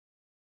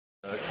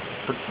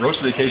Rose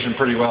to the occasion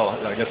pretty well.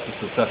 I guess just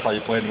assess how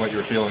you played and what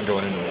you were feeling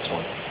going into this one.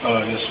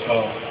 Yes.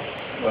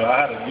 Well, I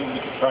had a good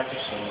week of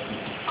practice, so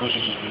the coaches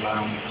just rely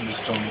on me.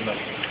 Just told me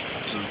like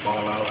to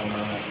ball out and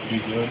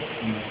be good,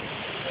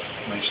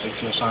 like stick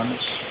to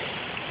assignments.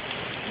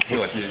 You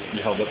feel like you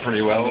held up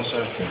pretty well. Yes,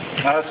 sir.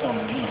 I had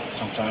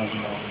sometimes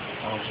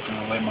I was kind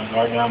of let my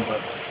guard down,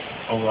 but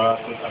overall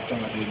I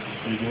think I did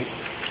pretty good.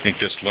 I think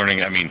just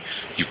learning, I mean,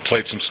 you've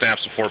played some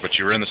snaps before, but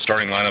you were in the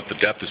starting lineup. The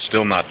depth is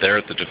still not there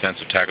at the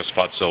defensive tackle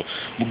spot. So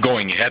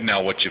going ahead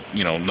now,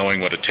 knowing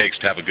what it takes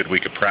to have a good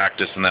week of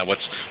practice and that, what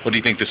do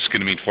you think this is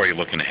going to mean for you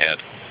looking ahead?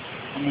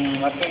 I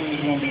mean, I think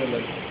it's going to be a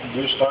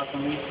good start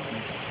for me,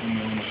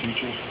 in the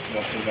future.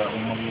 I still got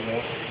one more year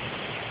left.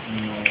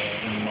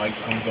 When Mike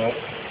comes back,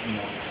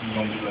 he's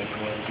going to be a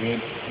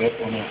good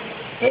depth on the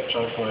depth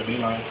chart for a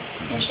D-line,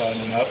 inside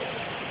and out.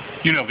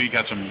 UNLV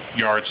got some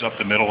yards up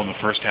the middle in the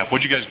first half. What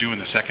did you guys do in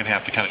the second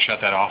half to kind of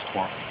shut that off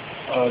for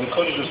them? The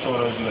coaches just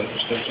told us to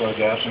stick to our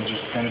gaps and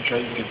just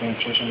penetrate, get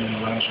penetration in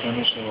the line of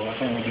scrimmage. So I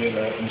think we did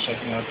that in the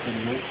second half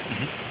pretty good.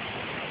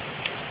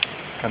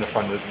 Kind of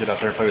fun to get out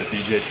there and play with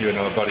DJ too. I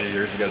know a buddy of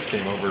yours, you guys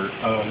came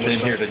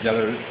here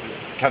together.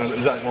 Kind of,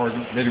 is that more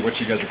maybe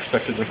what you guys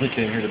expected when you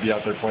came here to be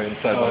out there playing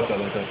side by side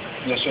like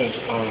that? Yes, sir.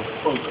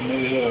 Before we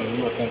committed here,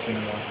 we were thinking,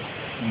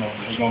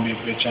 there's going to be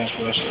a big chance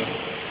for us to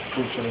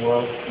prove to the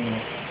world,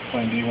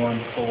 playing D1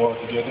 football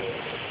together.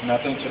 And I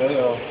think today,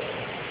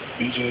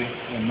 BJ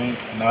and Mink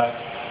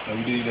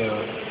and we did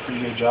a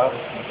pretty good job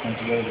playing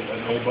together.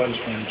 Everybody's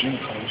from the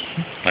junior college.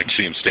 Like to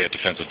see him stay at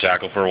defensive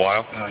tackle for a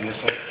while? Yes,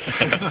 sir.